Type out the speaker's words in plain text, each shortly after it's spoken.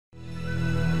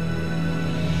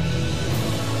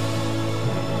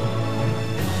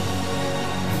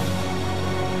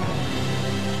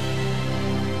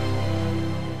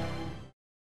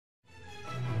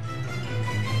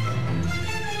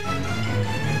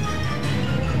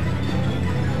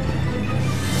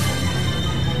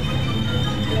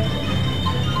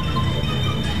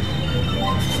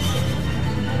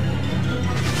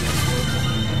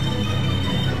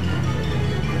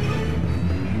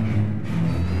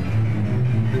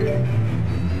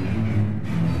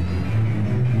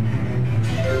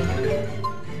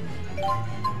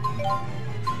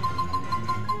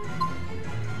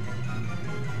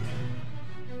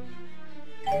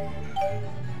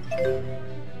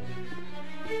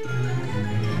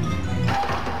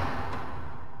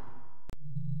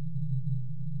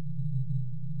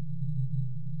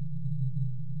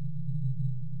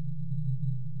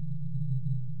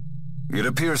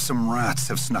appears some rats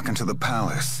have snuck into the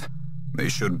palace. They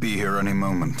should be here any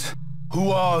moment. Who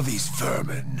are these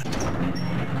vermin?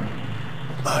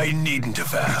 I needn't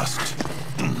have asked.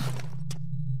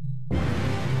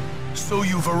 So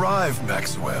you've arrived,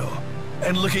 Maxwell,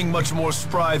 and looking much more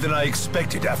spry than I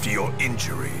expected after your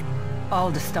injury.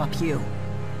 All to stop you.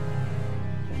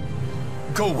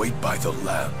 Go wait by the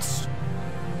lance.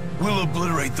 We'll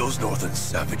obliterate those northern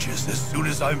savages as soon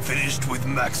as I'm finished with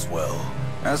Maxwell.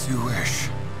 As you wish.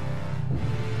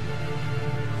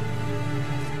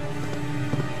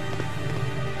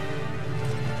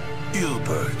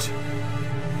 Gilbert,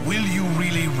 will you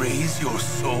really raise your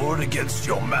sword against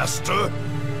your master?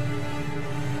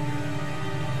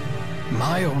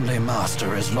 My only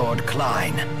master is Lord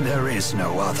Klein. There is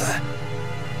no other.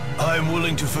 I'm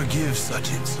willing to forgive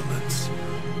such insolence,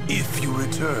 if you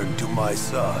return to my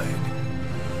side.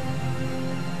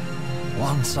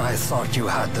 Once I thought you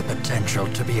had the potential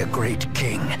to be a great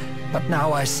king, but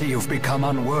now I see you've become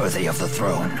unworthy of the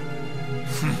throne.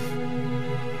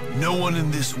 No one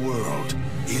in this world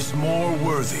is more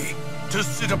worthy to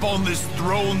sit upon this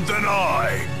throne than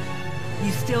I!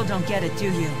 You still don't get it,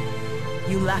 do you?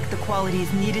 You lack the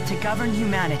qualities needed to govern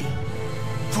humanity.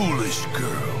 Foolish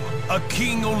girl. A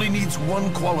king only needs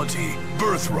one quality,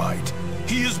 birthright.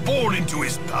 He is born into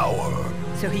his power.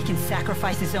 So he can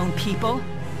sacrifice his own people?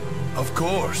 Of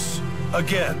course.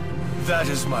 Again, that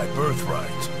is my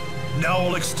birthright. Now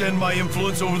I'll extend my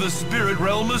influence over the spirit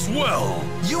realm as well.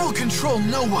 You will control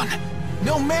no one.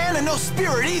 No man and no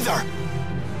spirit either.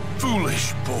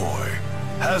 Foolish boy.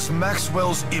 Has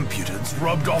Maxwell's impudence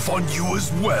rubbed off on you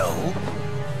as well?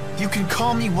 You can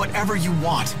call me whatever you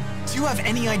want. Do you have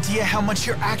any idea how much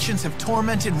your actions have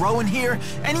tormented Rowan here?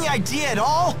 Any idea at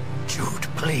all? Jude,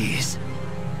 please.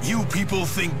 You people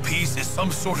think peace is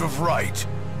some sort of right.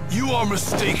 You are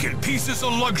mistaken. Peace is a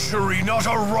luxury, not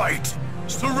a right.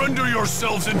 Surrender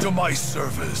yourselves into my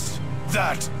service.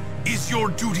 That is your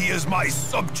duty as my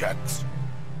subjects.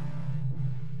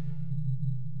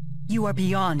 You are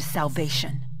beyond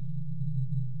salvation.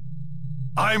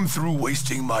 I'm through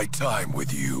wasting my time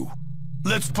with you.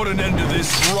 Let's put an end to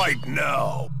this right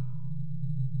now.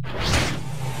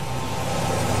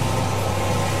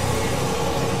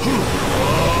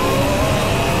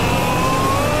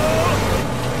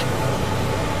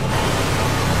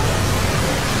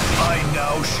 I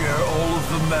now share all of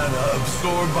the mana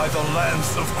absorbed by the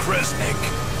Lance of Kresnik.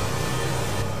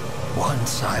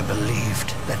 Once I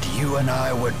believed that you and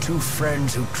I were two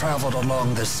friends who traveled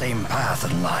along the same path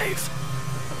in life.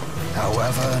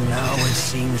 However, now it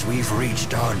seems we've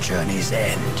reached our journey's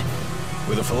end.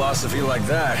 With a philosophy like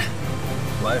that,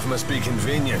 life must be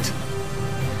convenient.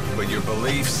 But your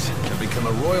beliefs have become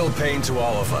a royal pain to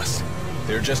all of us.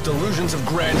 They're just illusions of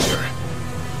grandeur.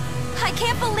 I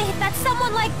can't believe that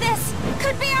someone like this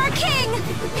could be our king!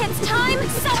 It's time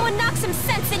someone knocks some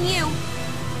sense in you!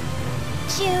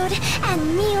 Jude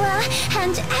and Milla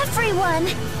and everyone!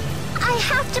 I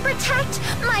have to protect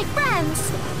my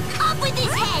friends! Up with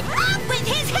his head! Up with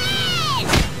his head!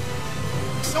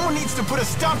 Someone needs to put a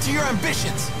stop to your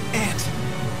ambitions, and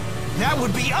that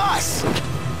would be us!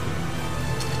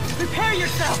 Prepare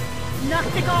yourself,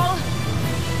 Nachtigal!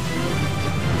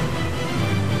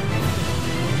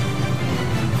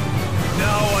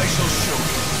 Now I shall show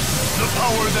you the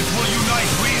power that will unite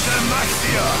Greece and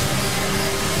Maxia!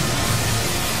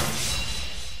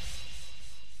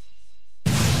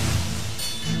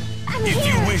 If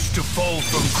you wish to fall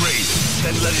from grace,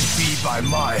 then let it be by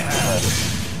my hand.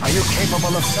 Are you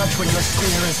capable of such when your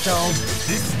spear is dulled?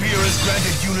 This spear has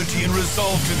granted unity and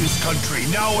resolve to this country,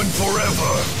 now and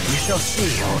forever. We shall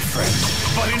see, old friend.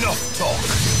 But enough talk.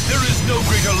 There is no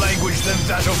greater language than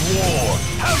that of war.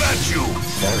 Have at you!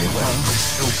 Very well,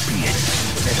 so be it.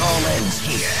 It all ends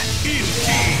here.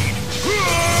 Indeed!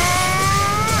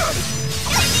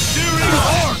 Searing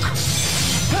arc!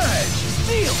 Hey!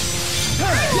 Steel!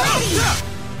 Hey!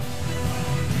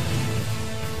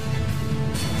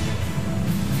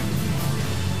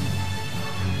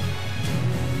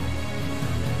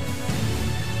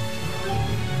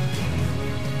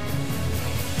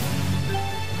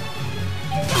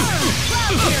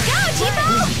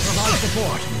 Provide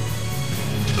support.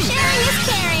 Sharing is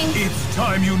caring! It's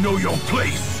time you know your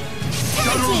place!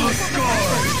 Shuttle the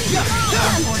skies!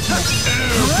 Air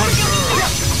pressure!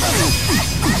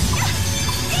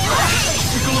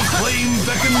 Sickle of flame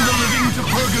beckon the living to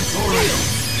purgatory!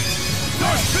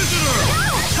 Dark visitor!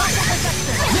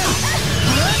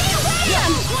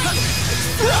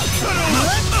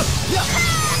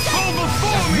 Fall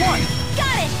before me!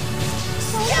 Got it!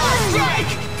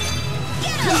 Strike!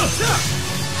 Get him!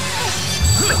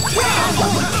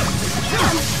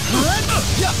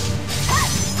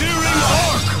 Steering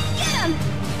arc! Get him!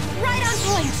 Right on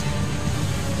point!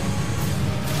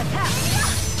 Attack!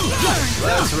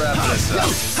 Let's wrap this up.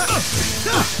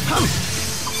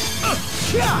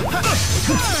 Now,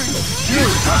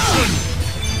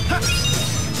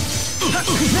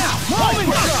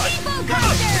 moving shot!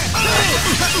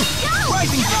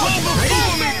 Rising falcon!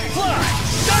 Fly!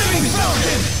 Diving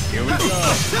falcon! Here we go.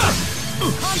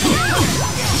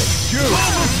 Jude!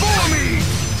 Before me!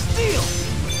 Steel!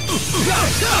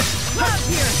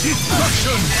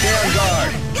 Destruction! Stay on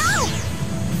guard. Go!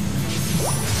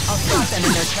 I'll stop them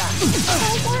in their tracks.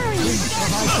 Don't worry.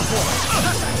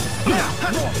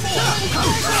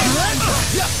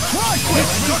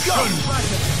 Destruction!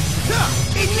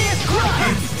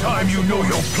 It's time you know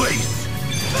your place!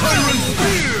 Tyrant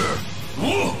Spear!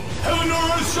 Whoa! Heaven or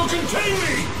earth shall contain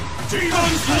me!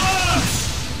 Demons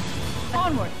last!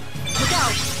 Onward! Look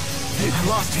out! They've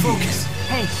lost focus.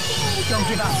 Hey, don't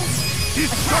give up.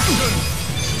 Destruction!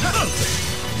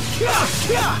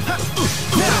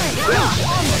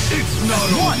 It's not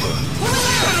over!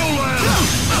 Shadowland!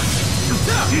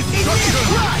 Destruction!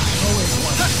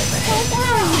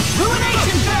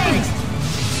 Ruination phase!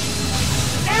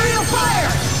 Aerial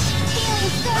fire!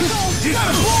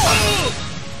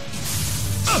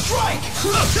 Strike!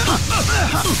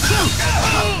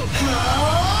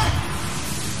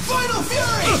 Final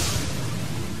fury!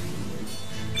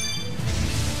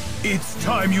 It's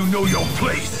time you know your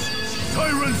place!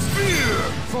 Tyrant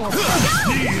Spear!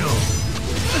 Kneel!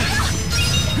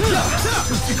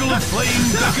 Testicle of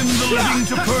flame beckon the living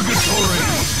to purgatory!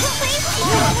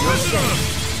 Prisoner!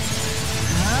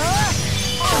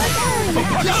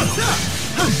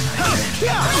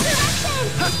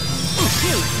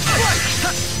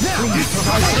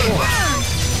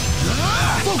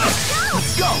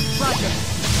 Let's go!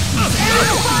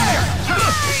 Aerial fire!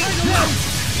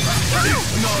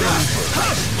 It's not over!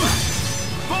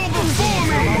 Fall before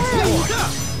me!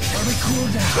 Let me cool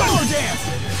down. Solo dance!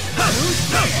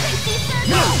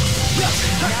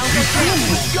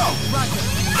 Let's go!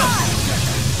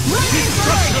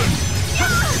 Destruction!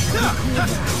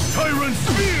 Tyrant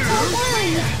Spear!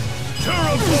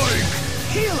 Terrifying!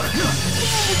 Healer!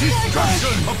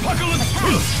 Destruction! Apocalypse!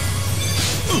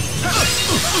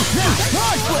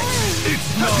 It's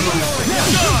not over!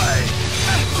 Die!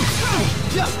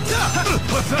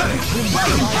 Pathetic!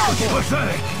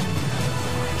 Pathetic!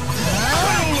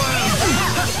 Shadowland!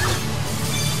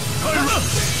 Tyrant!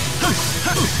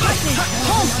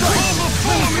 Fall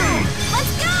before me!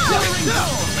 Let's go! Go,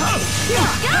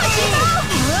 Chico!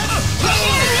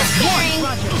 Sharing is caring!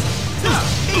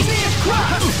 Igneous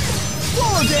crash!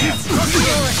 Swallow dance!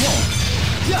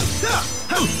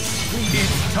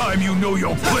 It's time you know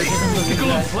your place!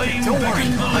 Testicle of flame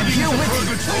beckon the living to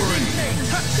purgatory!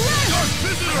 Dark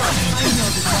Visitor!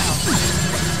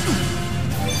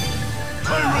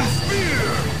 Tyrant Spear!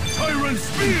 Tyrant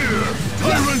Spear!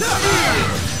 Tyrant Spear!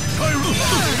 Tyrant...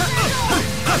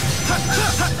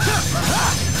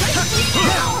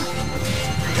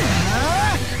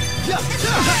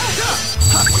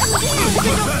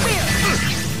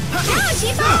 Go,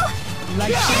 Chico!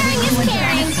 Sharing is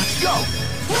caring! Let's go!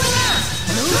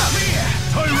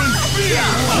 Tyrant Spear!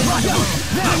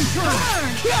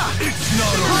 It's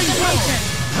not over!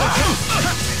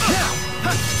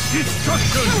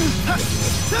 Destruction!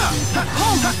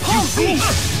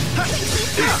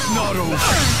 It's not over!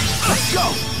 Let's go!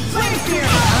 Flame spear!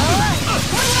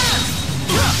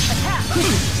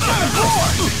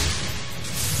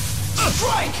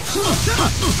 Strike!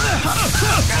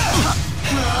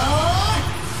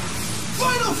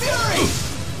 Final fury!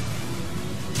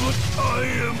 But I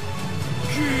am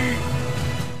king!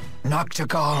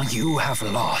 Nachtigal, you have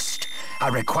lost. I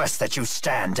request that you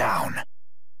stand down.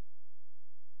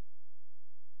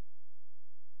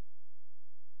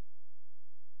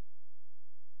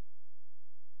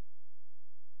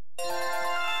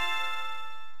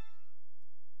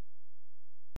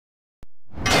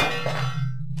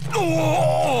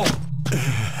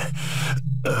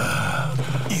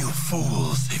 You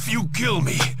fools, if you kill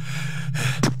me,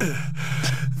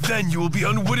 then you will be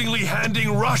unwittingly handing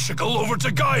Nachtigal over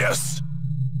to Gaius!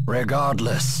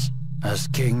 Regardless, as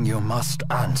king you must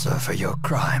answer for your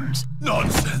crimes.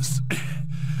 Nonsense!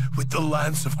 With the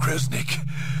Lance of Kresnik,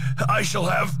 I shall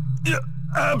have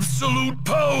absolute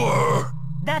power!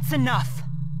 That's enough!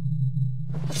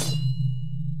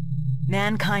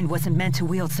 Mankind wasn't meant to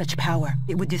wield such power.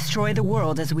 It would destroy the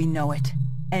world as we know it.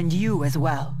 And you as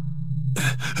well.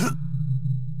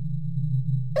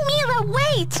 Milla,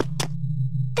 wait!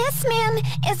 This man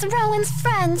is Rowan's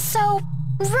friend, so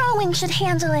Rowan should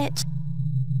handle it.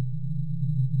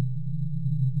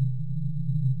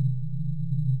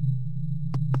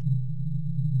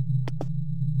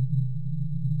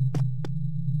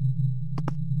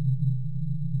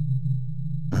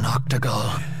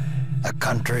 Nachtigal. A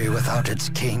country without its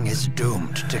king is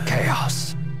doomed to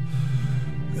chaos.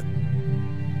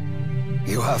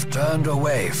 You have turned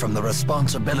away from the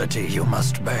responsibility you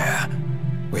must bear.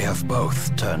 We have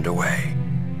both turned away.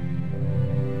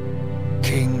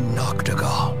 King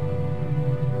Nachtigal.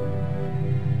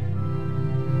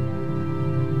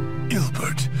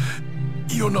 Gilbert,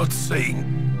 you're not saying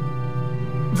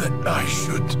that I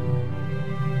should...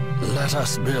 Let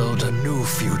us build a new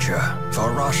future for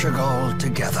Rashigal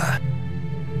together.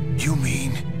 You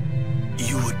mean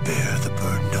you would bear the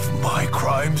burden of my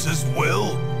crimes as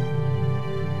well?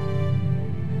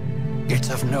 It's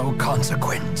of no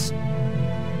consequence.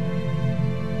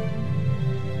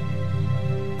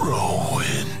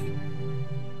 Rowan.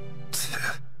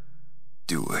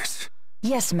 Do it.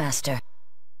 Yes, Master.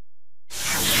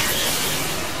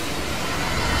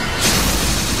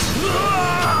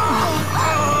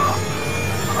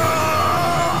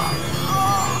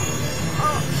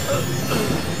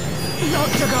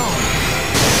 Nachtigal!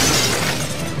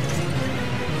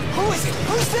 Who is it?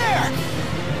 Who's there?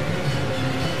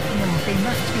 No, they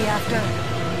must be after...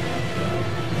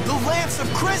 The Lance of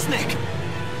Kriznik!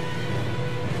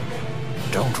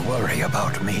 Don't worry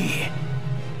about me.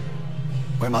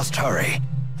 We must hurry.